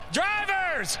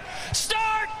tires.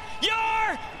 Start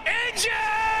your engines!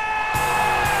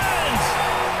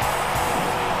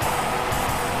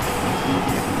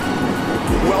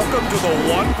 Welcome to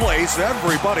the one place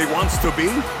everybody wants to be.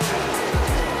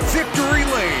 Victory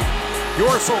Lane,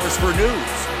 your source for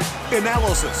news,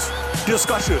 analysis,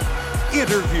 discussion,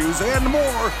 interviews, and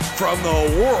more from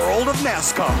the world of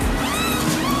NASCAR.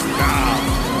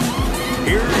 Now,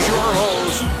 here's your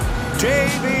host,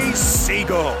 Davey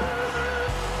Segal.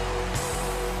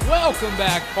 Welcome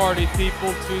back, party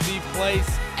people, to the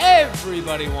place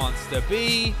everybody wants to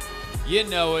be. You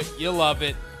know it, you love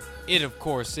it. It, of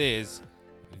course, is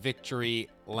Victory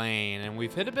Lane. And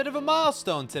we've hit a bit of a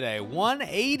milestone today,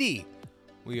 180.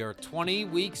 We are 20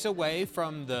 weeks away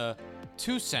from the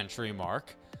 2-century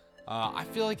mark. I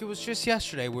feel like it was just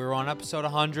yesterday. We were on episode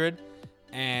 100,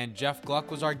 and Jeff Gluck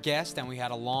was our guest, and we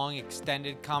had a long,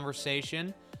 extended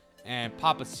conversation. And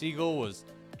Papa Segal was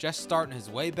just starting his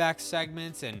way back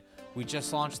segments, and we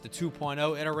just launched the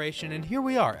 2.0 iteration, and here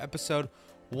we are, episode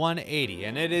 180,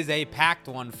 and it is a packed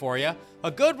one for you,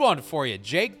 a good one for you.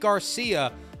 Jake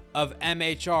Garcia of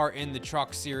MHR in the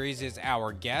Truck Series is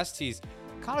our guest. He's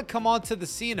kind of come onto the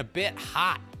scene a bit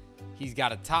hot. He's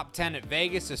got a top 10 at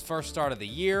Vegas, his first start of the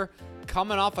year,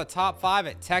 coming off a top 5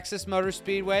 at Texas Motor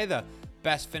Speedway, the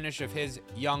best finish of his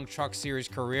young Truck Series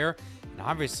career. And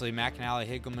obviously,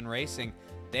 McAnally-Higlemann Racing,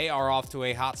 they are off to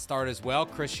a hot start as well.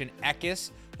 Christian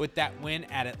Eckes with that win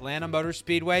at Atlanta Motor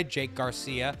Speedway. Jake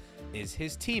Garcia is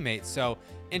his teammate. So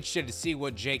interested to see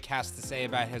what Jake has to say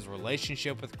about his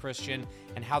relationship with Christian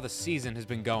and how the season has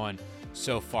been going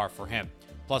so far for him.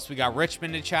 Plus, we got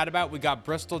Richmond to chat about. We got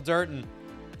Bristol Dirt, and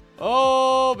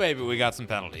oh, baby, we got some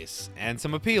penalties and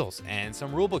some appeals and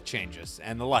some rulebook changes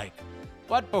and the like.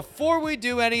 But before we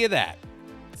do any of that,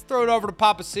 let's throw it over to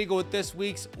Papa Segal with this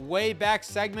week's Way Back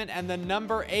segment and the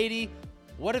number 80.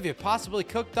 What have you possibly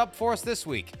cooked up for us this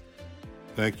week?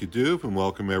 Thank you, Doof, and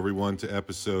welcome everyone to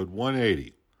episode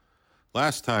 180.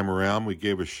 Last time around, we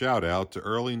gave a shout out to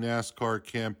early NASCAR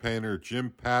campaigner Jim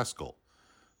Paschal,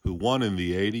 who won in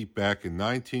the 80 back in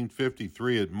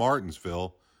 1953 at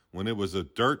Martinsville when it was a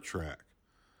dirt track.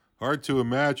 Hard to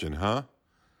imagine, huh?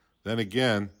 Then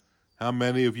again, how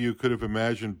many of you could have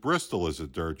imagined Bristol as a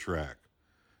dirt track?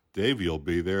 Davey will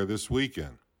be there this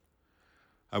weekend.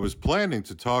 I was planning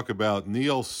to talk about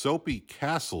Neil Soapy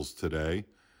Castles today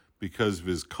because of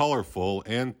his colorful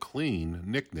and clean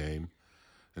nickname,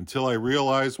 until I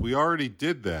realized we already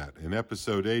did that in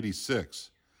episode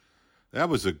 86. That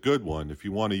was a good one if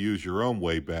you want to use your own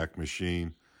Wayback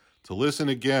Machine to listen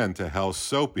again to how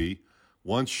Soapy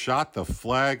once shot the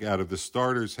flag out of the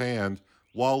starter's hand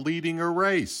while leading a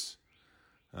race.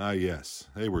 Ah, yes,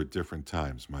 they were different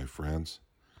times, my friends.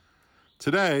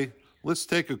 Today, let's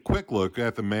take a quick look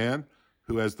at the man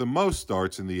who has the most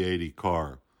starts in the 80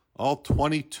 car, all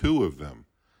 22 of them.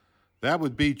 That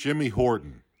would be Jimmy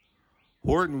Horton.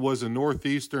 Horton was a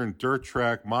Northeastern dirt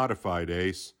track modified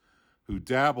ace who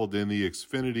dabbled in the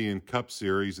Xfinity and Cup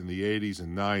Series in the 80s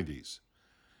and 90s.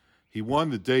 He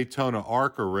won the Daytona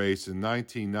ARCA race in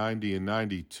 1990 and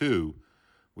 92,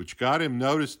 which got him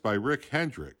noticed by Rick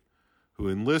Hendrick, who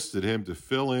enlisted him to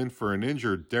fill in for an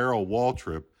injured Darrell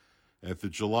Waltrip at the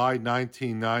July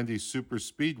 1990 Super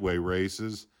Speedway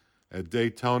races at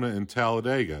Daytona and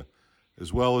Talladega,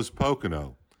 as well as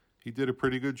Pocono. He did a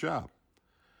pretty good job.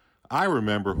 I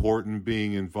remember Horton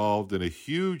being involved in a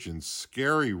huge and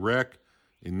scary wreck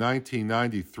in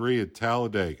 1993 at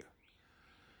Talladega.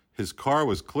 His car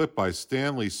was clipped by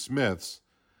Stanley Smith's.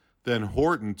 Then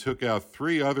Horton took out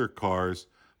 3 other cars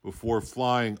before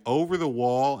flying over the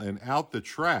wall and out the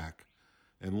track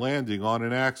and landing on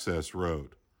an access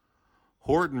road.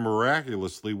 Horton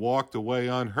miraculously walked away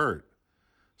unhurt.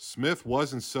 Smith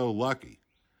wasn't so lucky.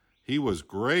 He was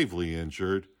gravely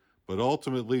injured, but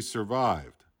ultimately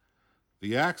survived.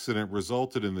 The accident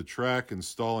resulted in the track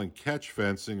installing catch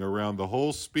fencing around the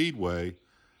whole speedway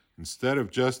instead of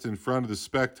just in front of the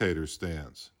spectator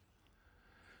stands.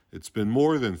 It's been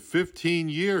more than 15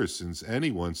 years since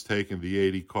anyone's taken the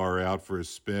 80 car out for a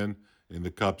spin in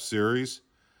the Cup Series,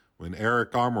 when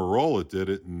Eric Almirola did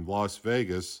it in Las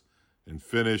Vegas and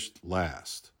finished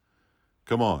last.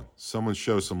 Come on, someone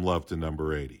show some love to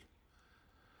number 80.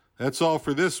 That's all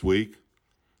for this week.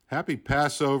 Happy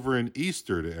Passover and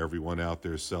Easter to everyone out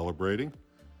there celebrating.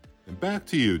 And back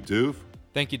to you, Doof.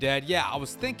 Thank you, Dad. Yeah, I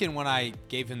was thinking when I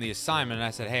gave him the assignment and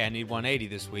I said, hey, I need 180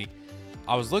 this week,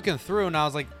 I was looking through and I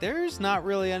was like, there's not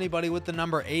really anybody with the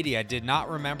number 80. I did not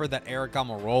remember that Eric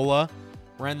Almirola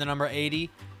ran the number 80.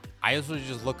 I usually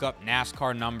just look up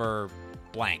NASCAR number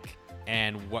blank.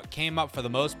 And what came up for the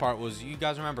most part was, you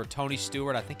guys remember Tony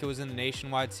Stewart? I think it was in the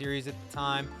Nationwide Series at the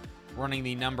time. running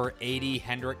the number 80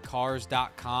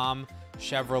 HendrickCars.com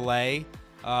Chevrolet.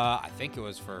 I think it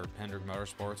was for Hendrick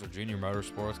Motorsports or Junior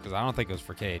Motorsports because I don't think it was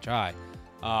for KHI.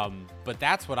 But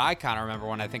that's what I kind of remember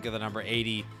when I think of the number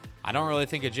 80. I don't really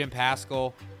think of Jim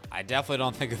Paschal. I definitely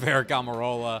don't think of Eric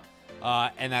Almirola.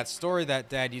 And that story that,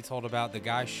 Dad, you told about the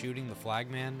guy shooting the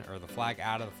flagman or the flag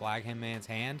out of the flagman's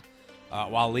hand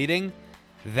while leading,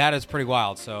 that is pretty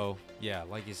wild. So, yeah,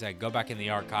 like you said, go back in the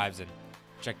archives and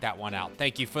check that one out.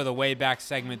 Thank you for the way back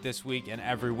segment this week and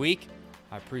every week.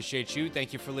 I appreciate you.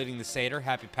 Thank you for leading the Seder.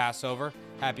 Happy Passover.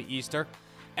 Happy Easter.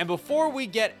 And before we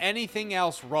get anything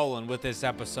else rolling with this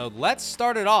episode, let's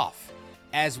start it off,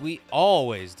 as we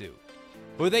always do,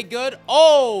 with a good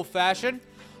old-fashioned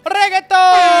reggaeton!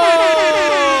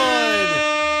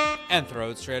 And throw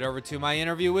it straight over to my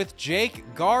interview with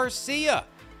Jake Garcia,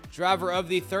 driver of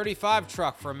the 35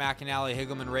 truck for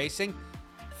McAnally-Higlemann Racing.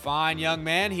 Fine young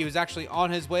man. He was actually on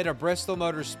his way to Bristol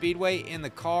Motor Speedway in the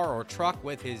car or truck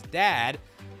with his dad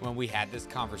when we had this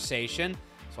conversation.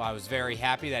 So I was very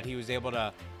happy that he was able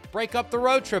to break up the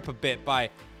road trip a bit by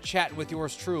chatting with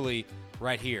yours truly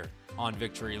right here on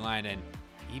Victory Lane. And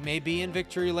he may be in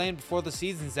Victory Lane before the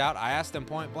season's out. I asked him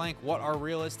point blank, what are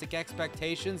realistic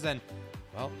expectations? And,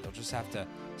 well, you'll just have to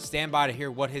stand by to hear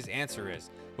what his answer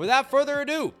is. Without further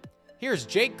ado, here's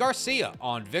Jake Garcia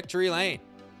on Victory Lane.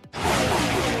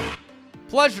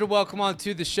 Pleasure to welcome on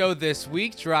to the show this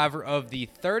week, driver of the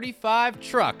 35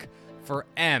 truck for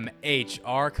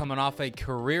MHR, coming off a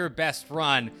career best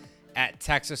run at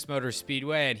Texas Motor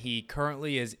Speedway, and he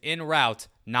currently is en route,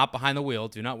 not behind the wheel,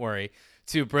 do not worry,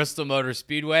 to Bristol Motor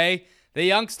Speedway. The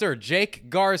youngster, Jake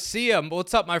Garcia.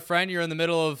 What's up, my friend? You're in the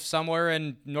middle of somewhere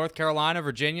in North Carolina,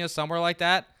 Virginia, somewhere like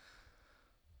that?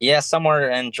 Yeah,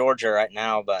 somewhere in Georgia right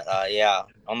now, but yeah,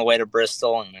 on the way to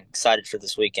Bristol and excited for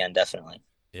this weekend, definitely.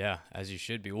 Yeah, as you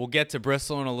should be. We'll get to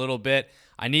Bristol in a little bit.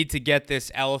 I need to get this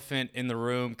elephant in the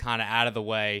room kind of out of the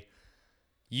way.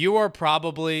 You are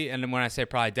probably, and when I say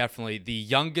probably, definitely, the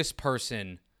youngest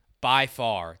person by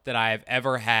far that I have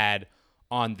ever had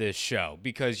on this show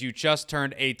because you just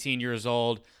turned 18 years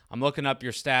old. I'm looking up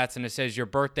your stats, and it says your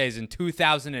birthday's in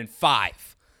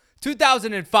 2005.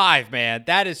 2005, man.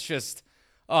 That is just...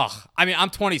 I mean, I'm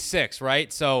 26,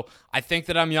 right? So I think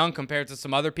that I'm young compared to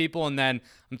some other people, and then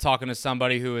I'm talking to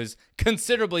somebody who is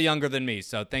considerably younger than me.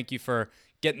 So thank you for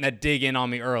getting that dig in on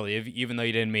me early, even though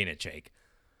you didn't mean it, Jake.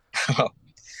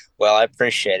 Well, I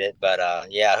appreciate it, but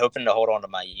yeah, hoping to hold on to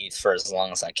my youth for as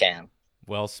long as I can.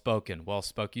 Well spoken, well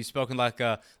spoken. You've spoken like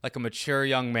a mature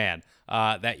young man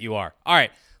that you are. All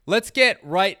right, let's get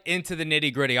right into the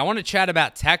nitty gritty. I want to chat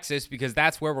about Texas because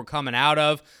that's where we're coming out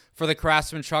of for the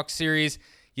Craftsman Truck Series.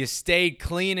 You stayed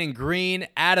clean and green,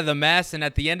 out of the mess, and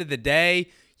at the end of the day,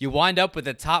 you wind up with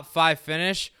a top 5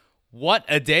 finish. What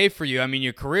a day for you. I mean,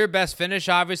 your career best finish,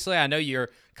 obviously. I know you're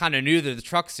kind of new to the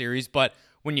Truck Series, but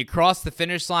when you crossed the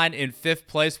finish line in 5th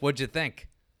place, what'd you think?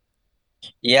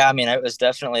 Yeah, I mean, it was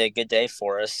definitely a good day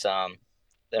for us.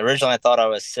 Originally, I thought I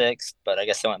was 6th, but I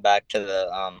guess I went back to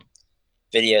the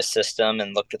video system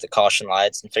and looked at the caution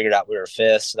lights and figured out we were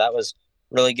 5th. So that was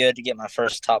really good to get my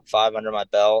first top 5 under my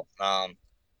belt.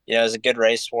 It was a good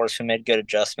race for us. We made good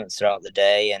adjustments throughout the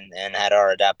day and had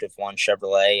our Adaptive One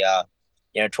Chevrolet,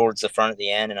 towards the front at the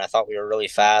end. And I thought we were really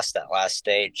fast that last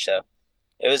stage. So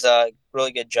it was a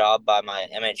really good job by my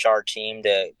MHR team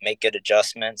to make good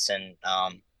adjustments and,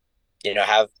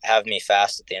 have me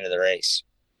fast at the end of the race.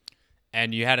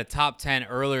 And you had a top 10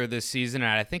 earlier this season,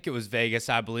 and I think it was Vegas,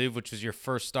 I believe, which was your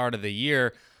first start of the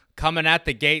year. Coming at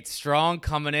the gate strong,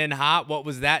 coming in hot. What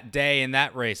was that day and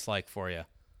that race like for you?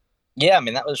 Yeah, I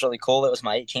mean, that was really cool. It was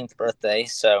my 18th birthday,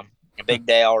 so a big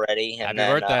day already. And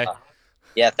Happy birthday.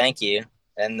 Yeah, thank you.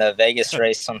 And the Vegas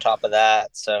race on top of that.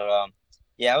 So,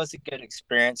 yeah, it was a good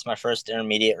experience, my first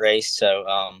intermediate race. So,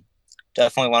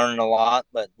 definitely learning a lot.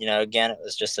 But, again, it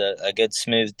was just a good,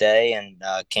 smooth day and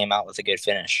came out with a good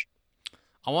finish.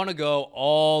 I want to go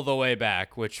all the way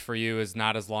back, which for you is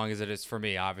not as long as it is for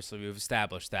me. Obviously, we've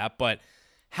established that. But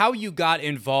how you got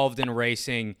involved in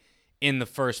racing in the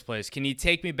first place. Can you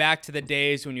take me back to the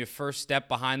days when you first stepped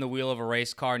behind the wheel of a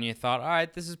race car and you thought, all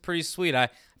right, this is pretty sweet. I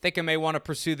think I may want to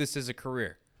pursue this as a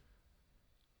career.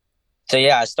 So,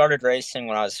 yeah, I started racing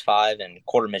when I was 5 in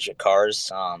quarter midget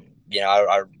cars. I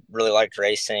really liked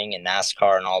racing and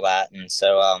NASCAR and all that. And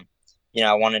so,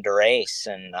 I wanted to race.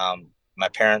 And my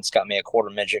parents got me a quarter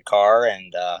midget car,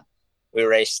 and we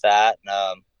raced that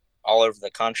all over the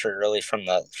country, really, from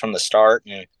the start.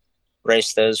 And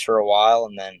raced those for a while,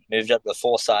 and then moved up to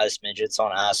full-size midgets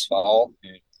on asphalt,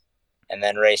 and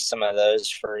then raced some of those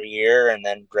for a year, and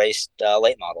then raced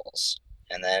late models.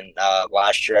 And then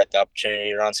last year I had the opportunity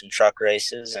to run some truck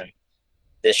races, and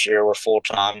this year we're full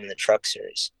time in the truck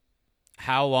series.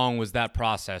 How long was that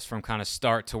process from kind of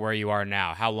start to where you are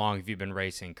now? How long have you been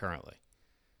racing currently?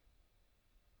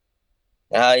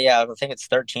 Yeah, I think it's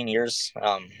 13 years.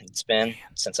 It's been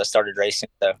since I started racing,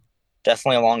 so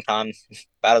definitely a long time,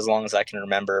 about as long as I can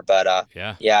remember. But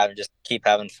Yeah. yeah, I just keep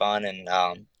having fun, and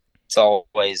it's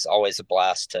always a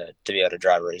blast to be able to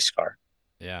drive a race car.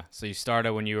 Yeah. So you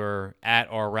started when you were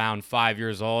at or around 5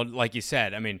 years old. Like you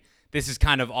said, I mean, this is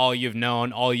kind of all you've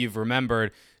known, all you've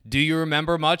remembered. Do you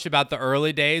remember much about the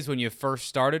early days when you first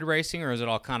started racing, or is it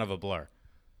all kind of a blur?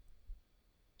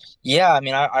 Yeah, I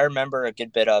mean, I remember a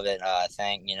good bit of it. I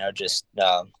think just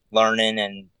learning,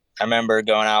 and I remember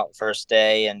going out first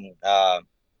day, and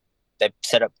they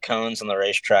set up cones on the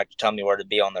racetrack to tell me where to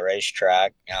be on the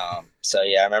racetrack. So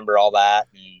yeah, I remember all that,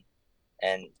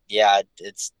 and yeah,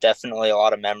 it's definitely a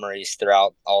lot of memories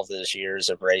throughout all those years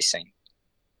of racing.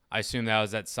 I assume that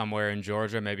was at somewhere in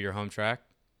Georgia, maybe your home track.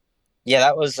 Yeah,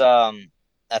 that was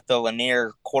at the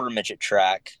Lanier quarter midget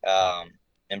track Okay.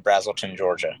 in Brazelton,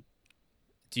 Georgia.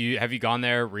 Have you gone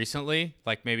there recently?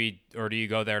 Like maybe, or do you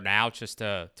go there now just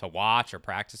to watch or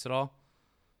practice at all?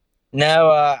 No,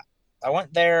 I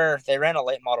went there. They ran a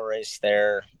late model race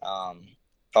there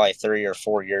probably 3 or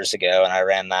 4 years ago, and I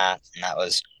ran that, and that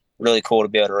was really cool to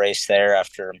be able to race there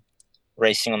after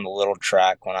racing on the little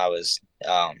track when I was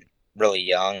really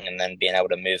young, and then being able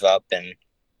to move up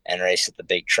and race at the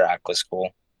big track was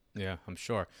cool. Yeah, I'm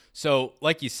sure. So,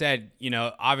 like you said,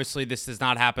 obviously this does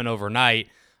not happen overnight.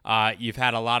 You've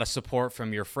had a lot of support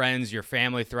from your friends, your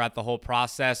family throughout the whole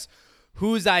process.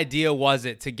 Whose idea was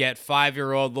it to get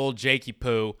 5-year-old little Jakey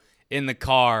Poo in the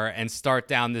car and start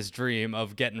down this dream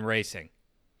of getting racing?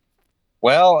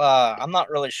 Well, I'm not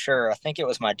really sure. I think it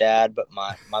was my dad, but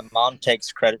my mom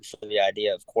takes credit for the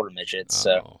idea of quarter midgets,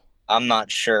 so Oh, I'm not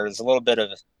sure. There's a little bit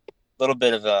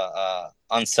of a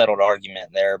unsettled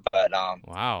argument there,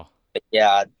 wow. but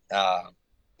yeah,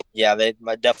 yeah,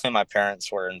 definitely my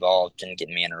parents were involved in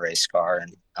getting me in a race car,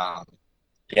 and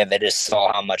yeah, they just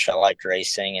saw how much I liked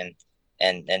racing,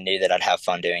 and knew that I'd have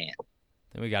fun doing it.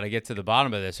 Then we got to get to the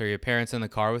bottom of this. Are your parents in the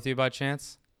car with you by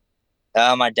chance?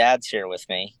 My dad's here with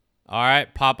me. All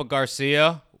right, Papa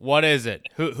Garcia, what is it?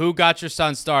 Who got your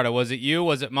son started? Was it you?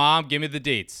 Was it mom? Give me the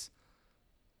deets.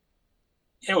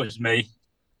 It was me.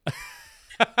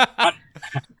 I,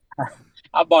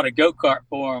 I bought a go-kart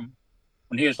for him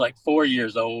when he was like 4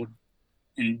 years old.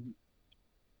 And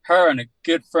her and a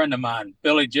good friend of mine,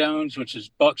 Billy Jones, which is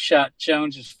Buckshot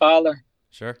Jones's father,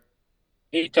 Sure.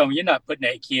 he told me, "You're not putting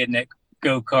that kid in that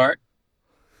go-kart.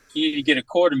 You need to get a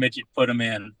quarter midget, put him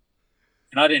in."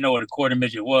 And I didn't know what a quarter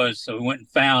midget was, so we went and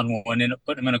found one, ended up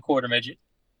putting him in a quarter midget.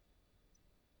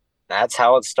 That's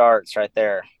how it starts right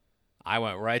there. I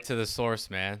went right to the source,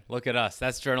 man. Look at us.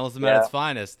 That's journalism at Yeah, its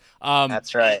finest.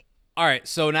 that's right. All right,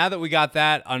 so now that we got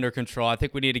that under control, I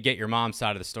think we need to get your mom's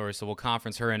side of the story, so we'll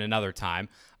conference her in another time.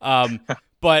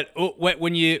 But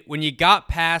when you got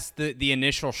past the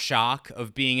initial shock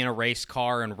of being in a race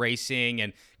car and racing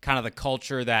and kind of the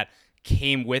culture that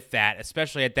came with that,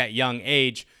 especially at that young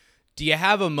age, do you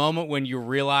have a moment when you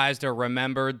realized or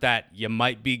remembered that you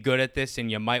might be good at this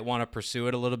and you might want to pursue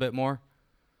it a little bit more?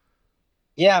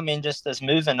 Yeah, I mean, just as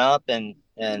moving up and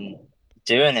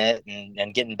doing it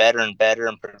and getting better and better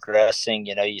and progressing,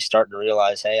 you start to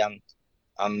realize, hey,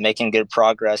 I'm making good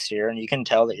progress here, and you can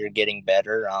tell that you're getting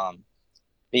better.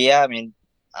 But yeah, I mean,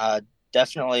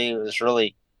 definitely it was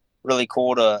really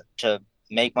cool to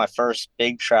make my first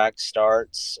big track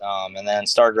starts, and then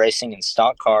started racing in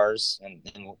stock cars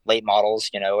and late models.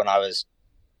 When I was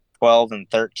 12 and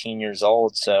 13 years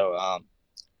old. So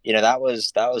that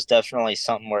was definitely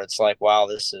something where it's like, wow,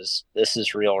 this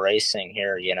is real racing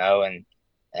here,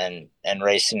 and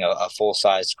racing a full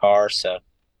sized car. So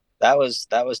that was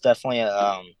definitely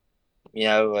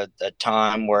a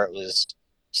time where it was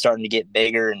starting to get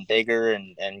bigger and bigger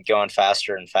and going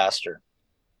faster and faster.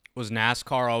 Was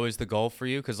NASCAR always the goal for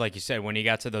you? Because like you said, when you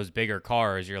got to those bigger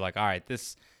cars, you're like, all right,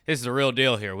 this is the real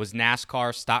deal here. Was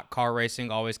NASCAR, stock car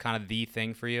racing, always kind of the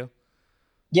thing for you?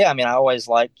 Yeah, I mean, I always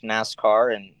liked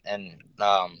NASCAR and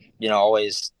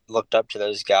always looked up to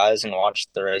those guys and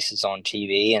watched the races on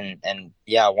TV and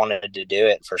yeah, I wanted to do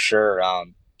it for sure.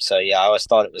 So yeah, I always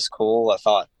thought it was cool. I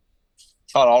thought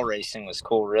all racing was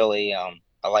cool, really.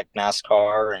 I liked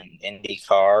NASCAR and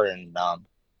IndyCar, and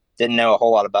didn't know a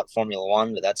whole lot about Formula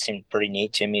One, but that seemed pretty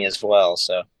neat to me as well.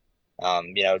 So,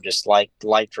 just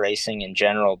liked racing in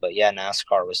general. But yeah,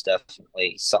 NASCAR was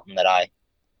definitely something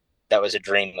that was a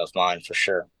dream of mine for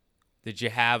sure. Did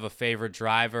you have a favorite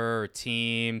driver or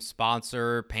team,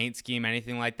 sponsor, paint scheme,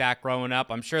 anything like that growing up?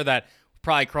 I'm sure that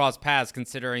probably crossed paths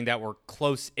considering that we're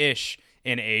close-ish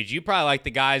in age. You probably like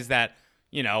the guys that,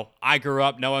 I grew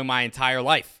up knowing my entire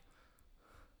life.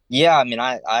 Yeah, I mean,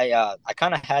 I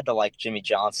kind of had to like Jimmy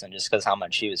Johnson just because how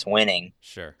much he was winning.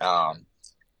 Sure.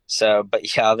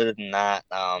 But yeah, other than that,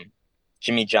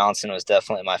 Jimmy Johnson was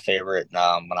definitely my favorite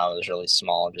when I was really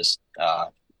small, just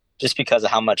because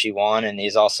of how much he won, and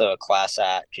he's also a class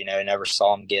act. You never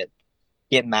saw him get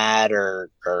mad or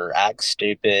act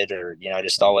stupid, or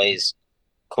just always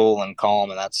cool and calm,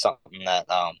 and that's something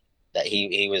that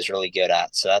he was really good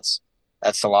at. So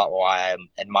that's a lot why I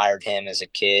admired him as a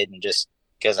kid, and just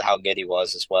because of how good he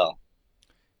was as well.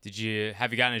 Have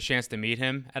you gotten a chance to meet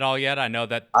him at all yet? I know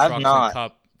that I've Trucks not. and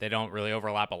Cup, they don't really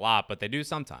overlap a lot, but they do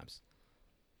sometimes.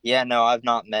 Yeah, no, I've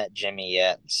not met Jimmy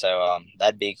yet, so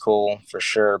that'd be cool for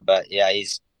sure. But yeah,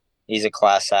 he's a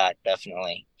class act,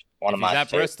 definitely one If of he's my at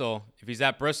favorites.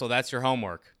 Bristol, that's your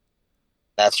homework.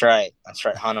 That's right.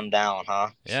 Hunt him down, huh?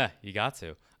 Yeah, you got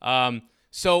to.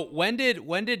 So when did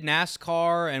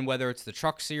NASCAR, and whether it's the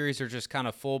truck series or just kind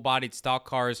of full-bodied stock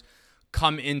cars,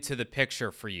 come into the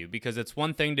picture for you? Because it's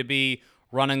one thing to be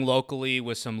running locally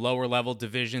with some lower level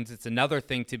divisions. It's another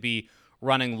thing to be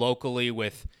running locally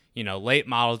with, late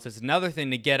models. It's another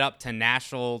thing to get up to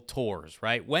national tours,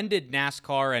 right? When did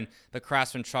NASCAR and the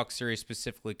Craftsman Truck Series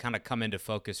specifically kind of come into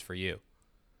focus for you?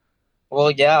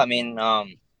 Well, yeah, I mean,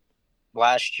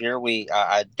 last year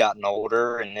I'd gotten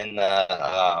older, and in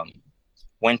the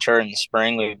winter and the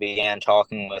spring we began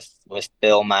talking with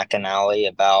Bill McAnally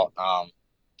about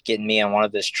getting me on one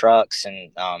of his trucks,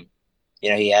 and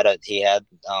he had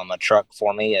a truck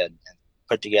for me and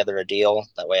put together a deal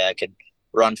that way I could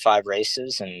run 5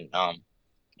 races, and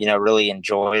really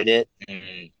enjoyed it,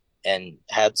 and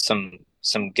had some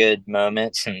good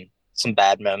moments and some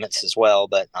bad moments as well,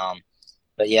 but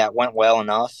yeah, it went well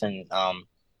enough, and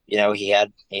he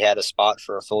had a spot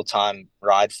for a full-time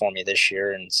ride for me this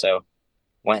year, and so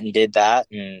went and did that,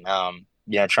 and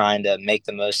trying to make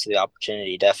the most of the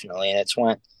opportunity, definitely, and it's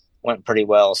went pretty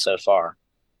well so far.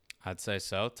 I'd say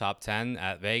so. Top 10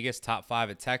 at Vegas, top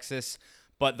 5 at Texas.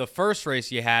 But the first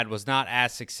race you had was not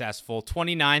as successful.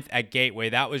 29th at Gateway.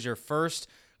 That was your first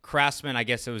Craftsman, I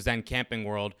guess it was then Camping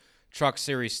World, Truck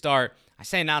Series start. I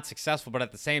say not successful, but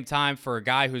at the same time, for a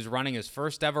guy who's running his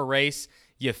first ever race,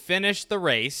 you finished the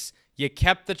race, you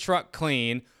kept the truck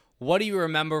clean. What do you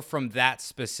remember from that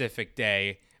specific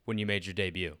day when you made your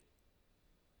debut?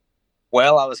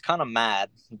 Well, I was kind of mad,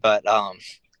 but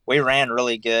we ran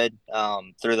really good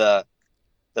through the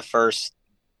first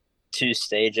 2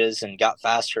 stages, and got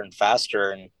faster and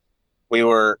faster, and we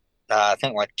were I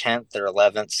think like 10th or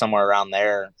 11th, somewhere around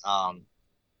there,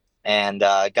 and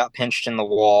got pinched in the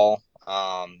wall,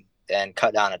 and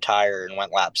cut down a tire and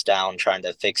went laps down trying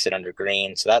to fix it under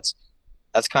green. So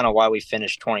that's kind of why we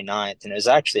finished 29th, and it was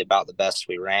actually about the best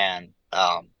we ran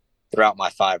throughout my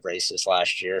 5 races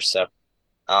last year. So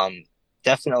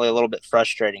definitely a little bit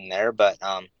frustrating there, but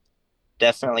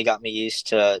definitely got me used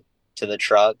to the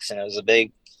trucks, and it was a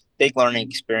big learning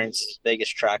experience,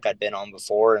 biggest track I'd been on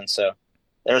before, and so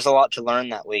there's a lot to learn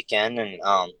that weekend, and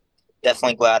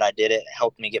definitely glad I did it. It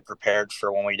helped me get prepared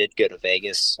for when we did go to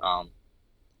Vegas,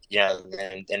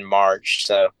 in March.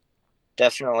 So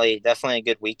definitely a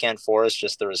good weekend for us.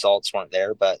 Just the results weren't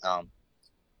there, but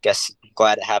guess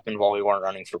glad it happened while we weren't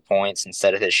running for points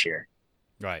instead of this year.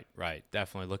 Right.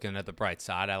 Definitely looking at the bright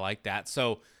side. I like that.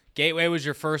 So Gateway was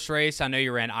your first race. I know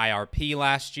you ran IRP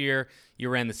last year. You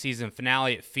ran the season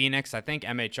finale at Phoenix. I think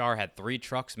MHR had 3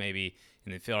 trucks maybe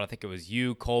in the field. I think it was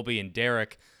you, Colby, and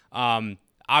Derek.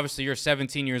 Obviously, you're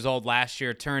 17 years old last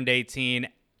year, turned 18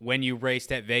 when you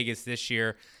raced at Vegas this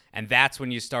year, and that's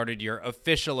when you started your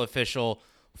official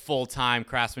full-time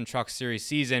Craftsman Truck Series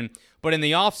season. But in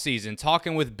the off-season,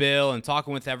 talking with Bill and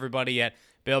talking with everybody at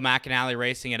Bill McAnally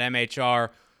Racing at MHR,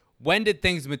 when did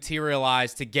things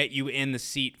materialize to get you in the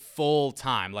seat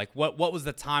full-time? Like, what was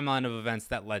the timeline of events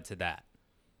that led to that?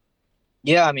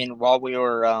 Yeah, I mean, while we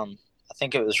were, I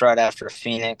think it was right after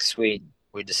Phoenix, we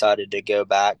decided to go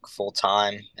back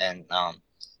full-time, and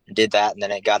did that, and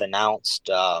then it got announced.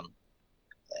 I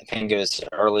think it was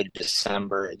early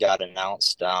December it got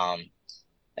announced,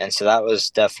 and so that was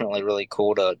definitely really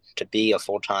cool to be a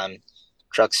full-time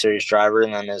Truck Series driver.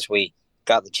 And then as we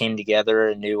got the team together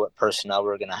and knew what personnel we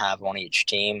were going to have on each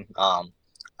team, I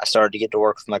started to get to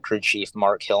work with my crew chief,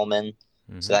 Mark Hillman.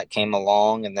 So that came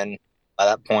along, and then by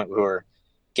that point we were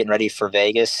getting ready for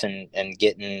Vegas, and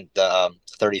getting the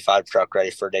 35 truck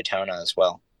ready for Daytona as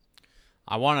well.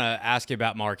 I want to ask you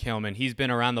about Mark Hillman. He's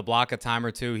been around the block a time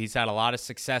or two. He's had a lot of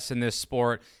success in this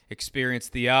sport,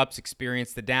 experienced the ups,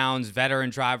 experienced the downs, veteran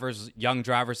drivers, young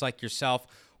drivers like yourself.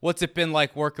 What's it been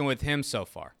like working with him so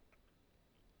far?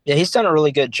 Yeah, he's done a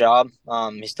really good job.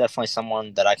 He's definitely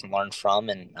someone that I can learn from,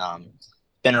 and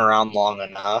been around long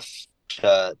enough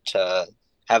to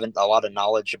have a lot of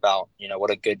knowledge about what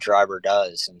a good driver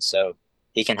does, and so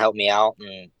he can help me out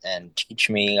and teach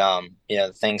me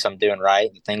the things I'm doing right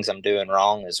and things I'm doing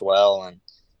wrong as well,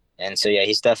 and so yeah,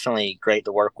 he's definitely great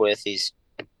to work with. He's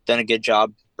done a good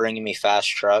job bringing me fast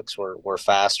trucks. We're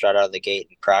fast right out of the gate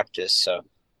in practice, so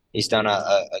he's done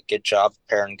a good job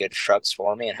preparing good trucks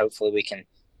for me, and hopefully we can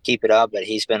keep it up. But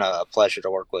he's been a pleasure to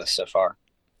work with so far.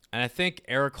 And I think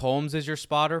Eric Holmes is your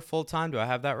spotter full time. Do I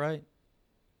have that right?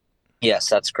 Yes,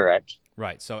 that's correct.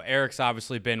 Right. So Eric's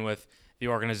obviously been with the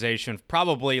organization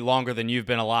probably longer than you've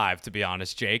been alive, to be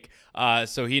honest, Jake.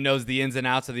 So he knows the ins and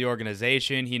outs of the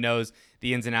organization. He knows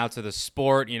the ins and outs of the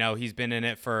sport. He's been in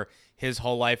it for his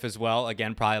whole life as well.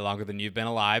 Again, probably longer than you've been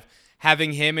alive.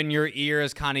 Having him in your ear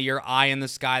as kind of your eye in the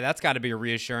sky, that's got to be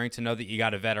reassuring to know that you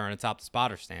got a veteran atop the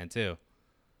spotter stand, too.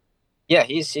 Yeah,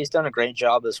 he's done a great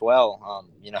job as well.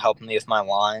 Helping me with my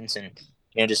lines, and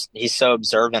just he's so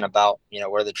observant about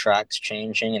where the track's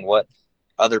changing and what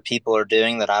other people are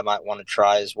doing that I might want to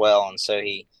try as well. And so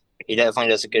he definitely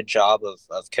does a good job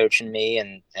of coaching me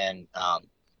and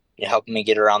helping me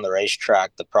get around the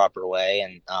racetrack the proper way.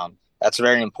 And that's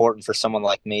very important for someone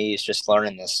like me who's just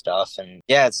learning this stuff. And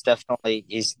yeah, it's definitely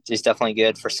he's definitely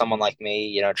good for someone like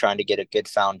me, trying to get a good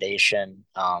foundation.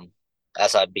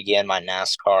 As I began my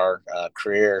NASCAR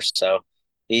career. So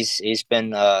he's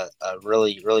been a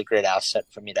really really great asset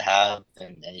for me to have,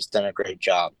 and he's done a great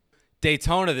job.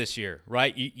 Daytona this year,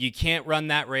 right? You can't run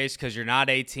that race because you're not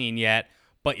 18 yet,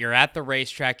 but you're at the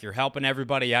racetrack. You're helping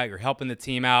everybody out. You're helping the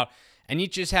team out. And you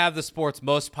just have the sport's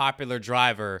most popular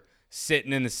driver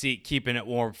sitting in the seat, keeping it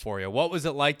warm for you. What was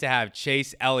it like to have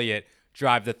Chase Elliott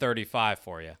drive the 35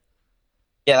 for you?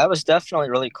 Yeah, that was definitely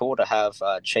really cool to have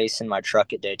Chase in my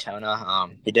truck at Daytona.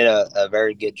 He did a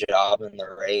very good job in the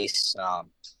race.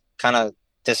 Kind of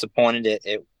disappointed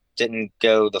it didn't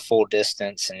go the full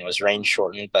distance and was rain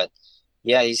shortened, but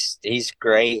yeah, he's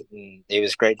great, and it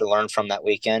was great to learn from that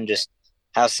weekend. Just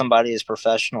have somebody as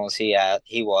professional as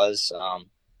he was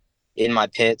in my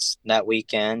pits that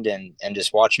weekend, and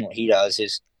just watching what he does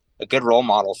is a good role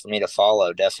model for me to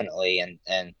follow, definitely.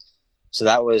 And so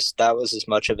that was as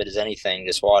much of it as anything,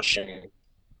 just watching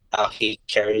how he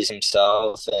carries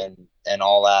himself and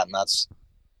all that, and that's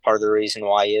part of the reason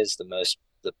why he is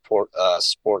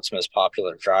sport's most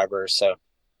popular driver. So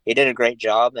he did a great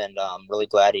job, and I'm really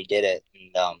glad he did it.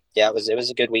 And yeah, it was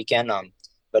a good weekend.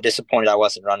 But disappointed I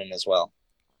wasn't running as well.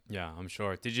 Yeah, I'm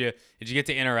sure. Did you get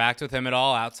to interact with him at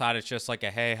all outside of just like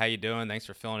a hey, how you doing? Thanks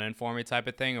for filling in for me type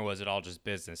of thing, or was it all just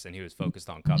business and he was focused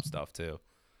on cup stuff too?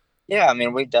 Yeah, I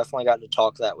mean, we definitely got to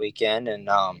talk that weekend, and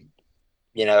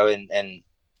and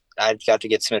I got to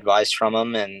get some advice from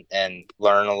him and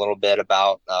learn a little bit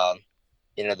about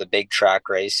the big track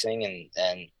racing,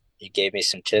 and he gave me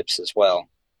some tips as well.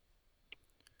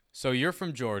 So you're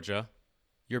from Georgia.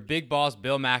 Your big boss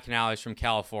Bill McAnally is from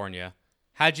California.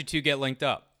 How'd you two get linked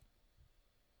up?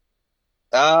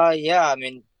 Yeah, I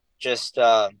mean, just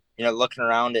looking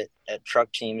around at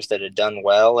truck teams that had done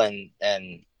well, and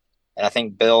I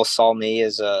think Bill saw me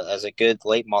as a good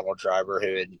late model driver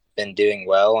who had been doing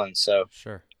well, and so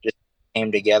Sure. just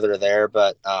came together there.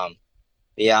 But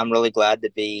yeah, I'm really glad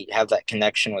to have that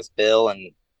connection with Bill,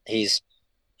 and he's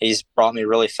he's brought me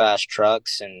really fast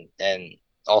trucks, and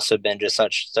also been just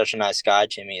such a nice guy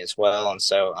to me as well. And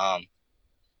so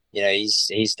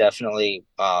he's definitely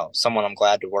someone I'm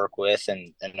glad to work with,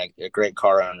 and a great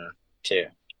car owner too.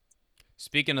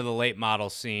 Speaking of the late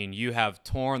model scene, you have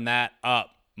torn that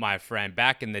up, my friend.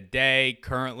 Back in the day,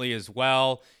 currently as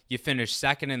well. You finished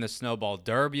second in the Snowball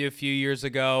Derby a few years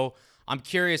ago. I'm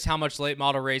curious how much late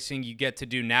model racing you get to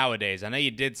do nowadays. I know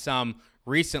you did some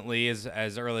recently as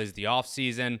early as the off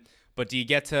season, but do you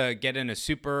get to get in a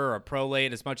super or a pro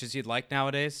late as much as you'd like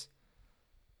nowadays?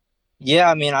 Yeah,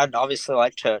 I mean, I'd obviously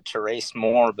like to race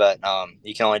more, but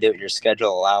you can only do what your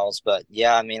schedule allows. But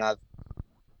yeah, I mean,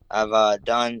 I've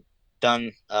done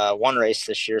one race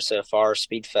this year so far,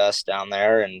 Speedfest down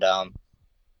there, and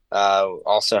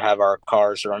also have our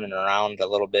cars running around a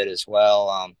little bit as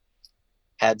well.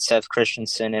 Had Seth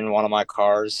Christensen in one of my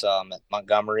cars at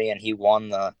Montgomery, and he won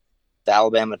the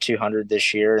Alabama 200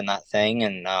 this year in that thing,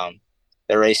 and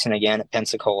they're racing again at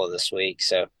Pensacola this week.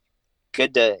 So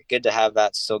good to have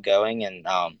that still going,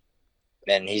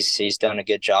 and he's done a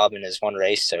good job in his one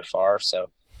race so far. So,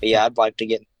 but yeah, I'd like to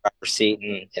get in the driver's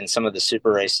seat in some of the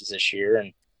super races this year,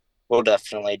 and we'll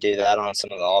definitely do that on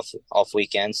some of the off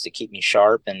weekends to keep me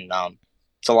sharp, and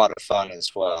it's a lot of fun as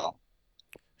well.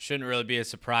 Shouldn't really be a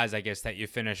surprise, I guess, that you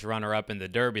finished runner-up in the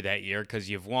Derby that year because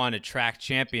you've won a track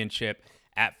championship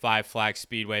at Five Flag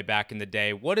Speedway back in the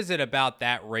day. What is it about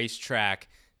that racetrack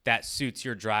that suits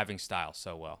your driving style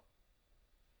so well?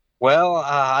 Well,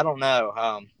 I don't know.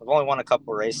 I've only won a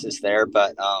couple races there,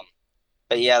 but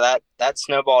yeah, that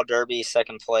Snowball Derby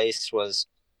second place was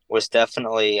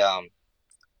definitely a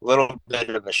little bit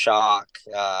of a shock.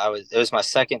 It was my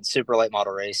second super late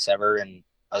model race ever, and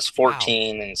I was Wow.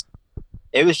 14, and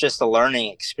it was just a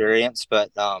learning experience.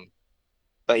 But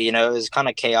it was kind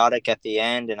of chaotic at the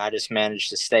end, and I just managed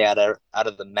to stay out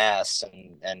of the mess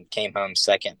and came home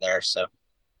second there. So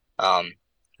um,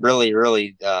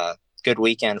 really good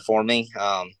weekend for me.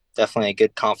 Definitely a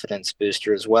good confidence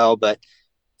booster as well. But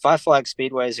Five Flag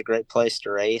Speedway is a great place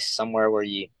to race, somewhere where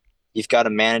you've got to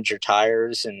manage your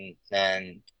tires and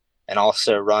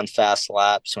also run fast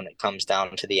laps when it comes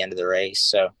down to the end of the race.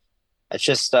 So it's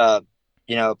just a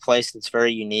place that's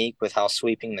very unique with how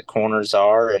sweeping the corners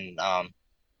are,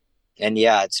 and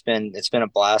yeah, it's been a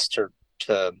blast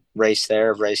to race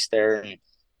there, and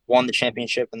won the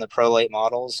championship in the pro late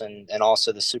models and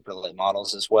also the super late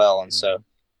models as well. And so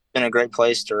it's been a great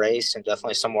place to race, and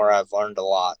definitely somewhere I've learned a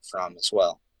lot from as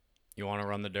well. You want to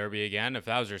run the Derby again? If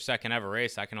that was your second ever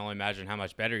race, I can only imagine how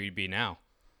much better you'd be now.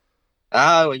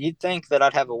 Well, you'd think that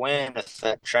I'd have a win if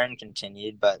that trend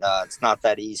continued, but it's not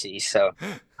that easy. So,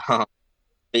 but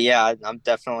yeah, I'm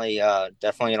definitely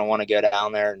gonna want to go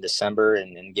down there in December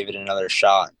and give it another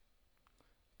shot.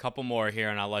 Couple more here,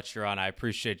 and I'll let you run. I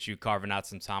appreciate you carving out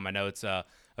some time. I know it's a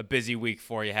busy week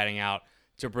for you heading out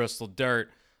to Bristol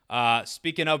Dirt.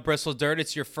 Speaking of Bristol Dirt,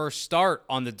 it's your first start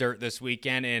on the dirt this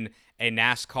weekend in a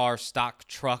NASCAR stock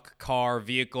truck car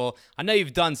vehicle. I know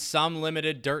you've done some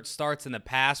limited dirt starts in the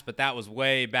past, but that was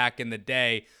way back in the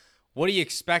day. What are you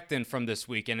expecting from this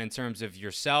weekend in terms of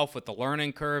yourself with the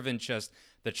learning curve and just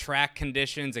the track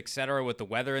conditions, etc., with the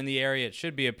weather in the area? It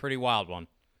should be a pretty wild one.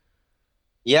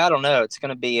 Yeah, I don't know. It's going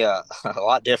to be a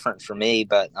lot different for me,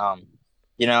 but I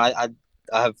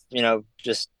have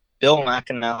just Bill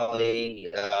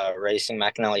McAnally Racing,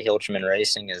 McAnally-Hillman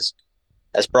Racing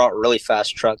has brought really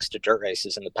fast trucks to dirt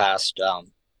races in the past.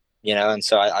 And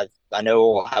so I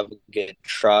know we'll have a good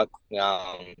truck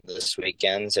this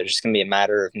weekend. So it's just going to be a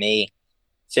matter of me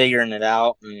figuring it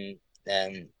out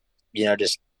and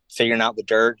just figuring out the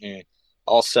dirt, and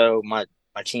also my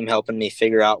team helping me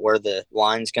figure out where the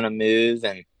line's going to move,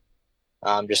 and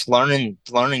just learning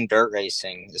dirt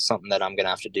racing is something that I'm going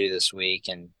to have to do this week,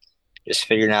 and just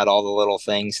figuring out all the little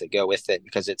things that go with it,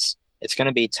 because it's going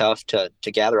to be tough to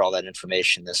gather all that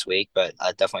information this week. But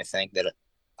I definitely think that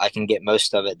I can get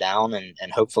most of it down,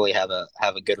 and hopefully have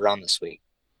a good run this week.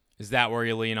 Is that where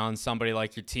you lean on somebody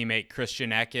like your teammate Christian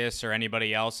Eckes or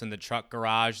anybody else in the truck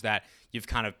garage that you've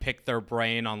kind of picked their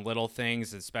brain on little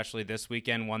things, especially this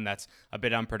weekend, one that's a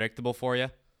bit unpredictable for you?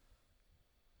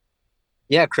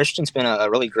 Yeah, Christian's been a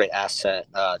really great asset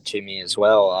to me as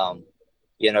well.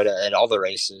 At all the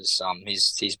races,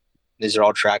 he's these are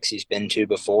all tracks he's been to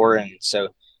before, and so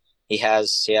he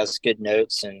has good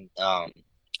notes and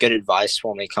good advice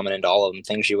for me coming into all of them,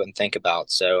 things you wouldn't think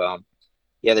about. So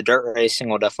yeah, the dirt racing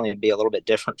will definitely be a little bit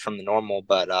different from the normal,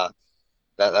 but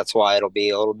that's why it'll be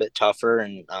a little bit tougher,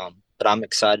 and but I'm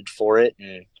excited for it,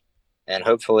 and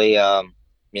hopefully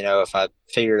if I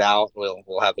figure it out,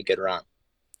 we'll have a good run.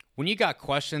 When you got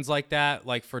questions like that,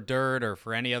 like for dirt or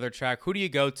for any other track, who do you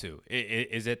go to?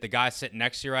 Is it the guy sitting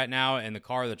next to you right now in the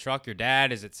car or the truck, your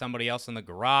dad? Is it somebody else in the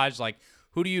garage? Like,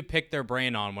 who do you pick their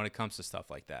brain on when it comes to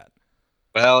stuff like that?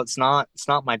 Well, it's not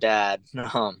my dad,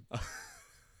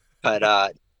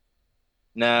 but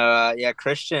no, yeah,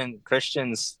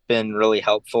 Christian's been really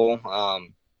helpful.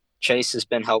 Chase has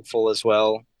been helpful as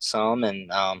well, some, and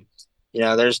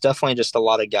there's definitely just a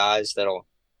lot of guys that'll.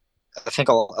 I think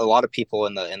a lot of people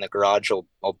in the garage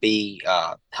will be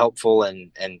helpful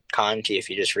and kind to you if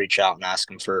you just reach out and ask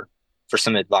them for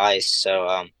some advice.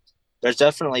 So there's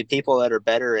definitely people that are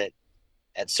better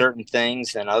at certain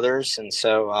things than others, and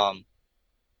so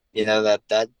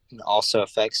that also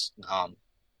affects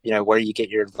where you get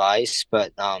your advice.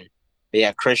 But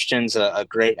yeah, Christian's a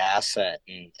great asset,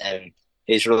 and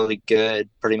he's really good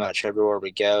pretty much everywhere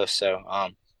we go. So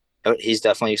he's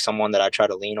definitely someone that I try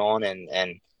to lean on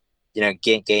and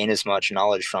gain as much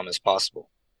knowledge from as possible.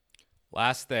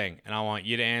 Last thing, and I want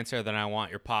you to answer, then I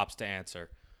want your pops to answer.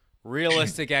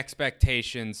 Realistic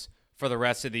expectations for the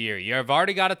rest of the year. You've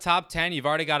already got a top 10. You've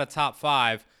already got a top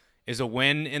 5. Is a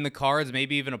win in the cards,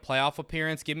 maybe even a playoff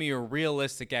appearance? Give me your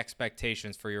realistic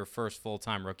expectations for your first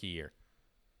full-time rookie year.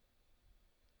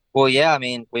 Well, yeah, I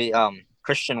mean, we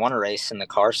Christian won a race in the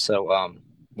car, so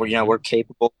we're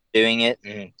capable of doing it,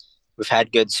 and we've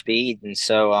had good speed, and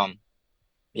so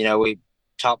we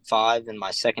top 5 in my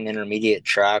second intermediate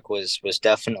track was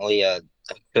definitely a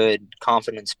good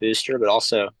confidence booster, but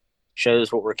also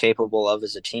shows what we're capable of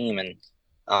as a team. And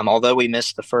although we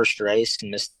missed the first race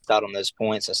and missed out on those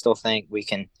points, I still think we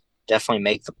can definitely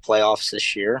make the playoffs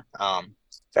this year.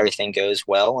 If everything goes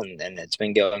well, and it's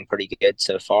been going pretty good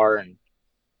so far. And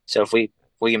so if we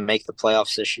can make the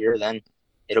playoffs this year, then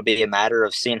it'll be a matter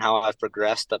of seeing how I've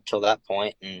progressed up till that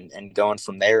point and going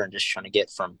from there and just trying to get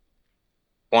from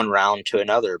one round to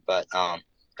another. But I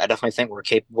definitely think we're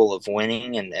capable of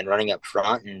winning and running up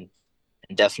front and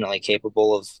definitely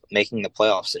capable of making the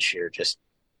playoffs this year. Just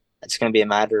it's going to be a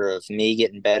matter of me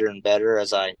getting better and better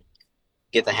as I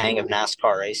get the hang of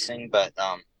NASCAR racing. But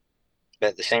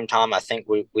at the same time, I think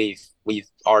we've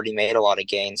already made a lot of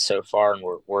gains so far, and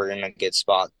we're in a good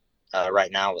spot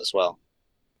right now as well.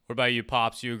 What about you,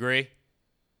 Pops? You agree?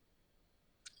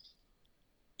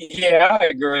 Yeah, I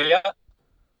agree.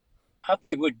 I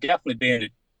think we'd definitely be in the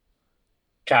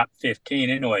top 15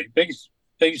 anyway. Biggest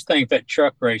thing with that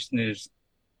truck racing is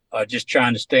just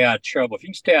trying to stay out of trouble. If you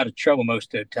can stay out of trouble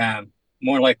most of the time,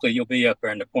 more likely you'll be up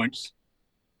there in the points.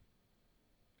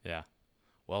 Yeah,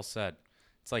 well said.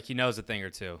 It's like he knows a thing or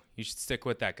two. You should stick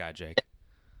with that guy, Jake.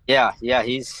 Yeah,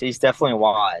 he's definitely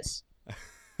wise.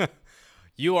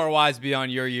 You are wise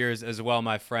beyond your years as well,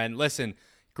 my friend. Listen,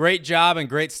 great job and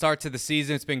great start to the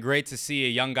season. It's been great to see a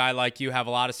young guy like you have a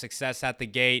lot of success at the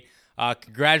gate.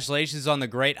 Congratulations on the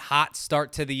great hot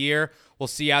start to the year. We'll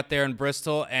see you out there in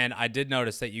Bristol. And I did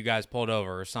notice that you guys pulled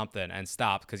over or something and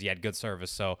stopped because you had good service.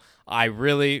 So I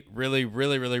really, really,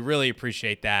 really, really, really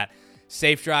appreciate that.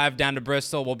 Safe drive down to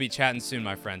Bristol. We'll be chatting soon,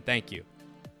 my friend. Thank you.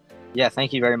 Yeah,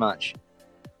 thank you very much.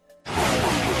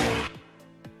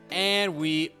 And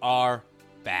we are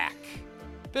back.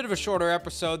 Bit of a shorter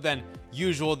episode than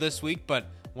usual this week, but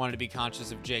wanted to be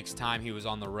conscious of Jake's time. He was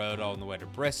on the road on the way to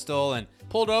Bristol and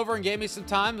pulled over and gave me some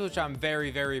time, which I'm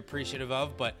very, very appreciative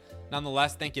of. But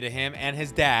nonetheless, thank you to him and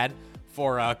his dad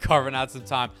for carving out some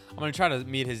time. I'm going to try to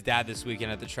meet his dad this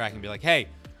weekend at the track and be like, hey,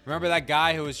 remember that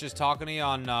guy who was just talking to you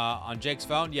on Jake's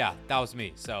phone? Yeah, that was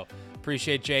me. So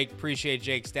appreciate Jake, appreciate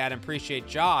Jake's dad, and appreciate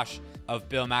Josh of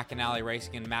Bill McAnally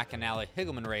Racing and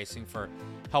McAnally-Higlemann Racing for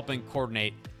helping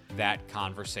coordinate that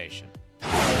conversation.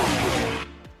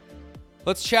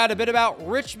 Let's chat a bit about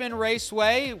Richmond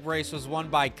Raceway. Race was won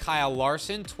by Kyle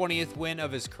Larson, 20th win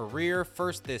of his career,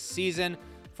 first this season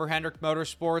for Hendrick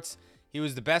Motorsports. He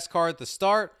was the best car at the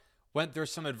start, went through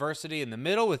some adversity in the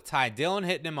middle with Ty Dillon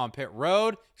hitting him on pit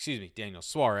road. Daniel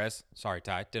Suarez. Sorry,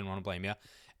 Ty, didn't want to blame you.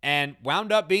 And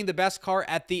wound up being the best car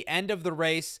at the end of the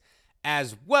race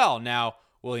as well. Now,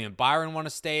 William Byron won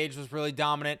a stage, was really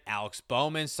dominant. Alex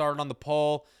Bowman started on the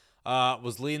pole,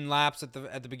 was leading laps at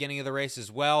the beginning of the race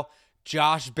as well.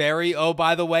 Josh Berry, oh,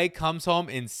 by the way, comes home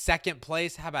in second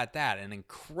place. How about that? An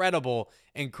incredible,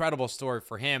 incredible story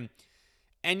for him.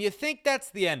 And you think that's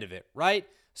the end of it, right?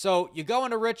 So you go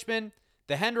into Richmond,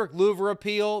 the Hendrick Louver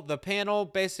appeal, the panel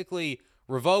basically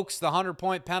revokes the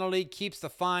 100-point penalty, keeps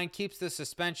the fine, keeps the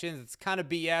suspensions. It's kind of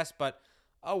BS, but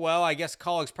oh well, I guess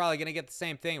Kaulig's probably going to get the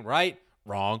same thing, right?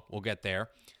 Wrong. We'll get there.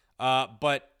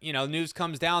 But, news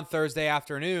comes down Thursday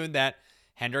afternoon that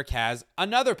Hendrick has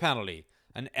another penalty,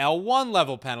 an L1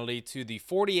 level penalty to the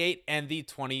 48 and the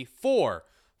 24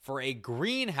 for a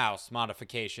greenhouse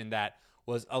modification that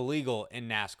was illegal in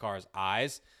NASCAR's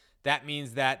eyes. That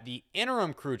means that the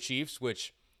interim crew chiefs,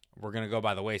 which we're going to go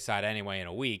by the wayside anyway in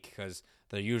a week because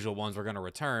the usual ones we're going to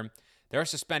return, they're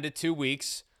suspended 2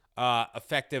 weeks,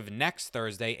 effective next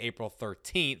Thursday, April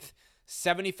 13th.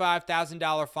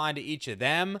 $75,000 fine to each of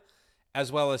them,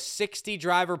 as well as 60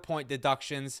 driver point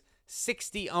deductions,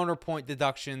 60 owner point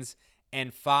deductions,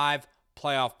 and 5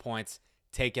 playoff points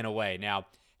taken away. Now,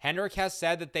 Hendrick has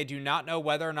said that they do not know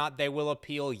whether or not they will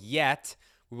appeal yet.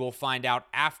 We will find out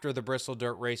after the Bristol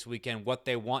Dirt Race weekend what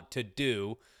they want to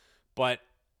do. But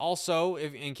also,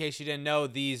 in case you didn't know,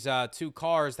 these 2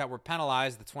 cars that were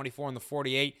penalized, the 24 and the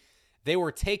 48, they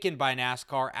were taken by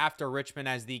NASCAR after Richmond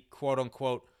as the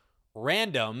quote-unquote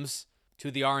randoms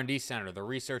to the R&D Center, the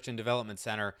Research and Development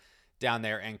Center down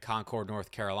there in Concord,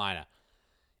 North Carolina.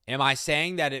 Am I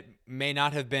saying that it may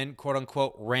not have been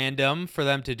quote-unquote random for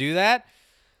them to do that?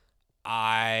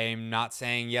 I'm not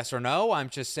saying yes or no. I'm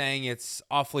just saying it's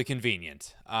awfully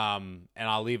convenient, and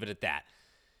I'll leave it at that.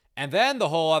 And then the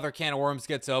whole other can of worms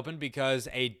gets opened because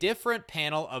a different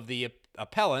panel of the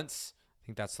appellants, I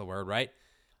think that's the word, right,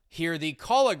 hear the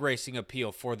Kaulig Racing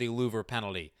appeal for the Louver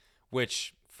penalty,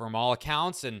 which from all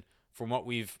accounts and from what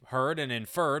we've heard and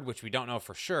inferred, which we don't know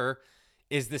for sure,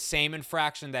 is the same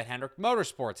infraction that Hendrick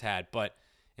Motorsports had. But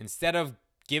instead of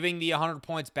giving the 100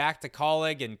 points back to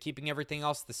Kaulig and keeping everything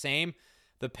else the same,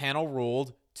 the panel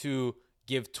ruled to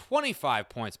give 25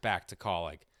 points back to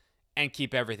Kaulig. and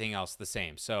keep everything else the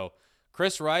same. So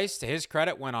Chris Rice, to his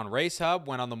credit, went on Race Hub,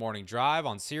 went on the morning drive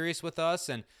on Sirius with us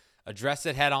and addressed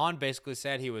it head on, basically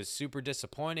said he was super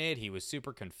disappointed. He was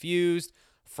super confused,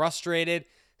 frustrated.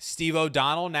 Steve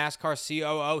O'Donnell, NASCAR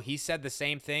COO, he said the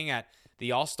same thing at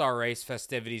the All-Star Race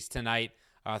festivities tonight,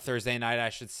 Thursday night, I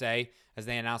should say, as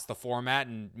they announced the format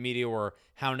and media were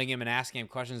hounding him and asking him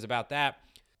questions about that.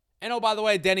 And oh, by the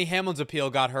way, Denny Hamlin's appeal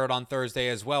got heard on Thursday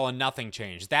as well, and nothing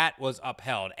changed. That was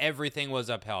upheld. Everything was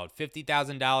upheld.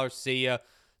 $50,000, see ya.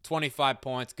 25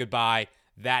 points, goodbye.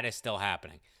 That is still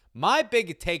happening. My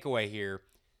big takeaway here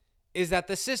is that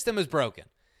the system is broken.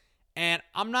 And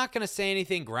I'm not going to say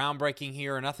anything groundbreaking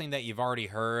here or nothing that you've already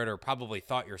heard or probably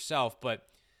thought yourself, but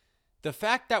the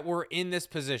fact that we're in this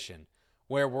position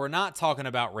where we're not talking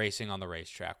about racing on the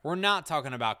racetrack, we're not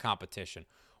talking about competition,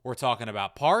 we're talking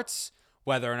about parts,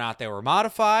 whether or not they were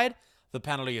modified, the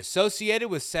penalty associated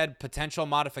with said potential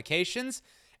modifications,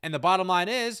 and the bottom line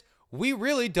is we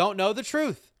really don't know the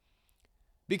truth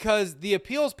because the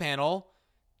appeals panel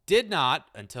did not,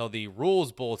 until the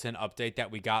rules bulletin update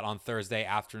that we got on Thursday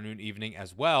afternoon, evening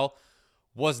as well,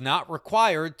 was not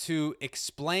required to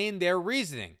explain their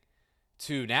reasoning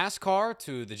to NASCAR,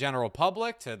 to the general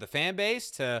public, to the fan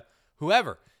base, to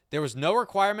whoever. There was no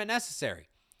requirement necessary.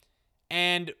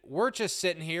 And we're just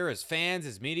sitting here as fans,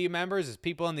 as media members, as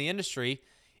people in the industry,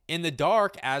 in the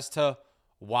dark as to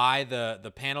why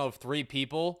the panel of 3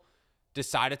 people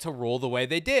decided to rule the way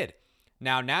they did.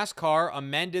 Now, NASCAR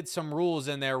amended some rules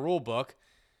in their rule book,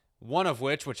 one of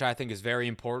which I think is very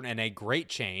important and a great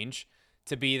change,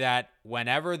 to be that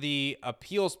whenever the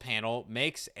appeals panel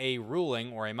makes a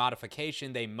ruling or a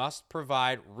modification, they must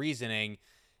provide reasoning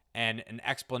and an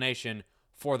explanation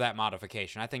for that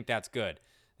modification. I think that's good.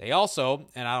 They also,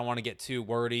 and I don't want to get too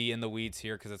wordy in the weeds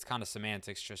here because it's kind of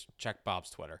semantics, just check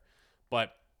Bob's Twitter.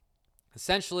 But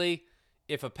essentially,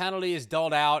 if a penalty is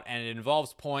doled out and it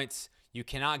involves points, you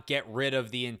cannot get rid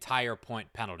of the entire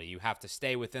point penalty. You have to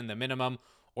stay within the minimum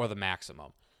or the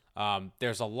maximum.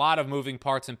 There's a lot of moving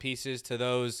parts and pieces to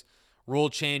those rule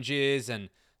changes and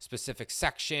specific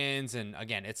sections. And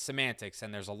again, it's semantics,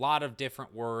 and there's a lot of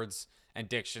different words and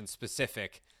diction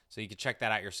specific. So you can check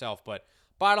that out yourself. But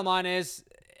bottom line is,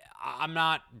 I'm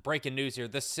not breaking news here.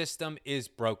 The system is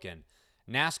broken.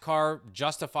 NASCAR,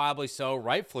 justifiably so,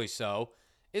 rightfully so,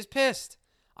 is pissed.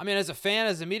 I mean, as a fan,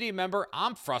 as a media member,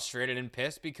 I'm frustrated and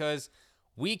pissed because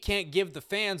we can't give the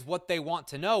fans what they want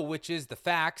to know, which is the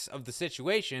facts of the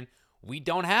situation. We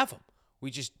don't have them. We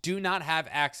just do not have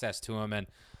access to them. And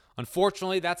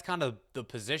unfortunately, that's kind of the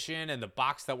position and the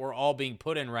box that we're all being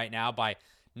put in right now by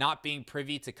not being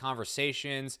privy to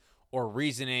conversations or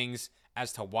reasonings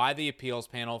as to why the appeals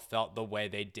panel felt the way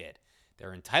they did.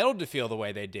 They're entitled to feel the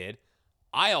way they did.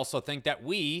 I also think that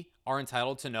we are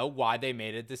entitled to know why they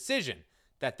made a decision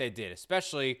that they did,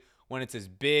 especially when it's as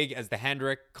big as the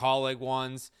Hendrick Colleague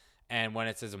ones and when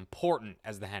it's as important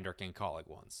as the Hendrick and Colleague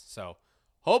ones. So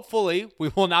hopefully we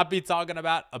will not be talking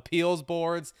about appeals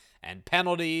boards and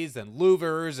penalties and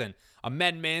louvers and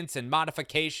amendments and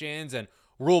modifications and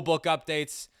rule book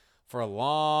updates for a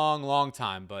long, long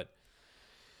time, but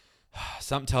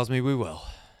something tells me we will.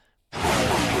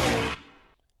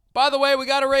 By the way, we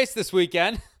got a race this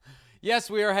weekend. Yes,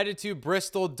 we are headed to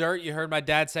Bristol Dirt. You heard my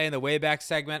dad say in the way back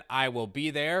segment, I will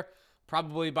be there.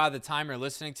 Probably by the time you're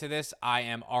listening to this, I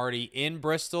am already in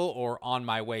Bristol or on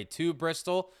my way to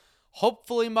Bristol.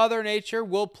 Hopefully Mother Nature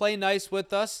will play nice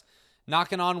with us.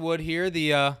 Knocking on wood here.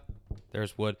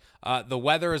 There's wood. The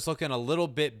weather is looking a little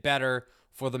bit better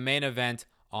for the main event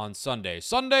on Sunday.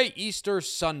 Easter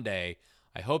Sunday.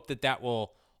 I hope that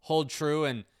will hold true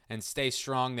and stay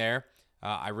strong there.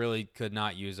 I really could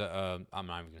not use I'm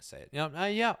not even going to say it.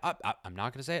 I'm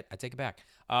not going to say it. I take it back.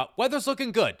 Weather's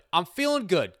looking good. I'm feeling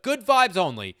good. Good vibes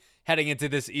only heading into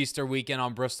this Easter weekend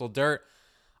on Bristol Dirt.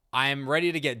 I am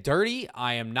ready to get dirty.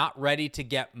 I am not ready to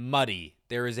get muddy.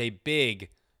 There is a big,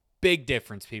 big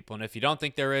difference, people. And if you don't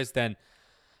think there is, then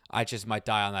I just might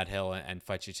die on that hill and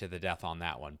fight you to the death on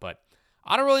that one. But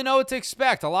I don't really know what to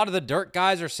expect. A lot of the dirt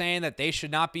guys are saying that they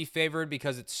should not be favored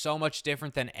because it's so much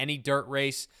different than any dirt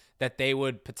race that they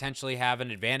would potentially have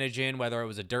an advantage in, whether it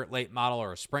was a dirt late model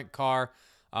or a sprint car.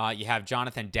 You have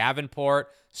Jonathan Davenport,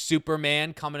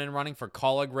 Superman, coming and running for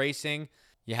Colleague Racing.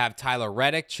 You have Tyler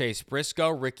Reddick, Chase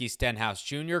Briscoe, Ricky Stenhouse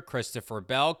Jr., Christopher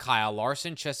Bell, Kyle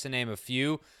Larson, just to name a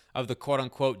few of the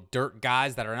quote-unquote dirt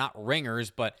guys that are not ringers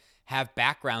but have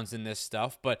backgrounds in this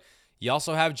stuff. But you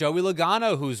also have Joey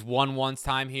Logano, who's won one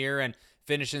time here and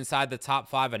finished inside the top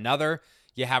 5 another.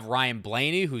 You have Ryan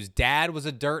Blaney, whose dad was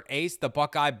a dirt ace, the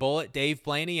Buckeye Bullet, Dave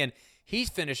Blaney, and he's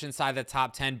finished inside the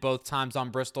top 10 both times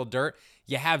on Bristol Dirt.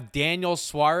 You have Daniel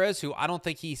Suarez, who I don't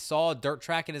think he saw a dirt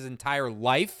track in his entire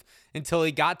life until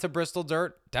he got to Bristol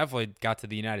Dirt, definitely got to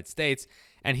the United States,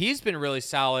 and he's been really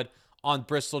solid on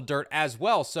Bristol Dirt as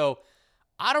well. So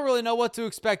I don't really know what to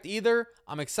expect either.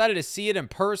 I'm excited to see it in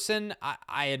person.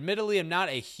 I admittedly am not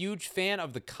a huge fan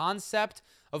of the concept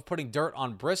of putting dirt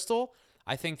on Bristol.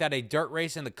 I think that a dirt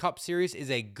race in the Cup Series is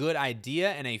a good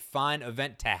idea and a fine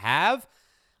event to have.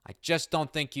 I just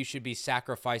don't think you should be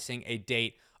sacrificing a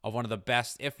date of one of the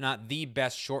best, if not the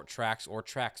best, short tracks or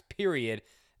tracks, period,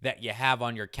 that you have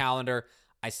on your calendar.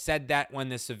 I said that when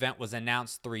this event was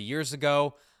announced 3 years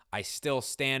ago. I still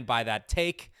stand by that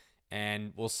take,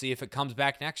 and we'll see if it comes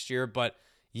back next year. But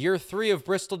year 3 of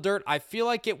Bristol Dirt, I feel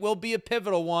like it will be a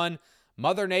pivotal one.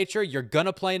 Mother Nature, you're going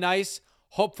to play nice.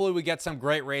 Hopefully we get some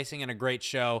great racing and a great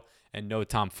show and no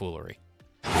tomfoolery.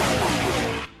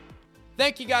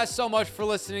 Thank you guys so much for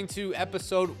listening to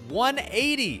episode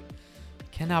 180.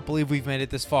 Cannot believe we've made it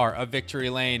this far of Victory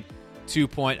Lane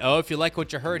 2.0. If you like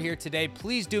what you heard here today,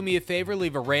 please do me a favor,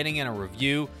 leave a rating and a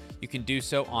review. You can do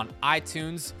so on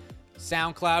iTunes,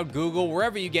 SoundCloud, Google,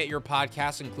 wherever you get your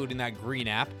podcasts, including that Green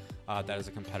app. That is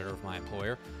a competitor of my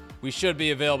employer. We should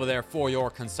be available there for your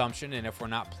consumption, and if we're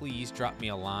not, please drop me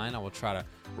a line. I will try to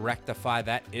rectify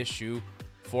that issue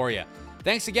for you.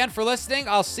 Thanks again for listening.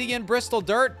 I'll see you in Bristol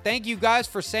Dirt. Thank you guys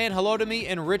for saying hello to me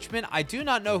in Richmond. I do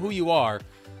not know who you are,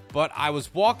 but I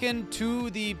was walking to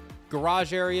the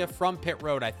garage area from pit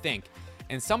road, I think,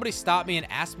 and somebody stopped me and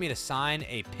asked me to sign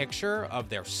a picture of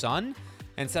their son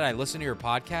and said, I listened to your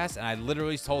podcast, and I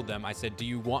literally told them, I said, do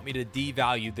you want me to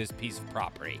devalue this piece of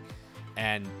property?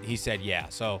 And he said, yeah.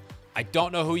 So I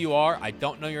don't know who you are. I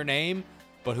don't know your name,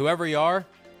 but whoever you are,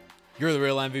 you're the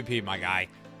real MVP, my guy,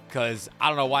 because I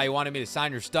don't know why you wanted me to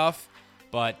sign your stuff,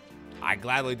 but I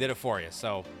gladly did it for you.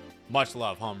 So much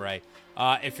love, hombre.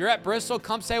 If you're at Bristol,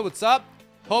 come say what's up.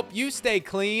 Hope you stay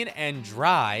clean and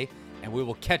dry, and we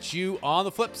will catch you on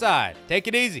the flip side. Take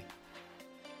it easy.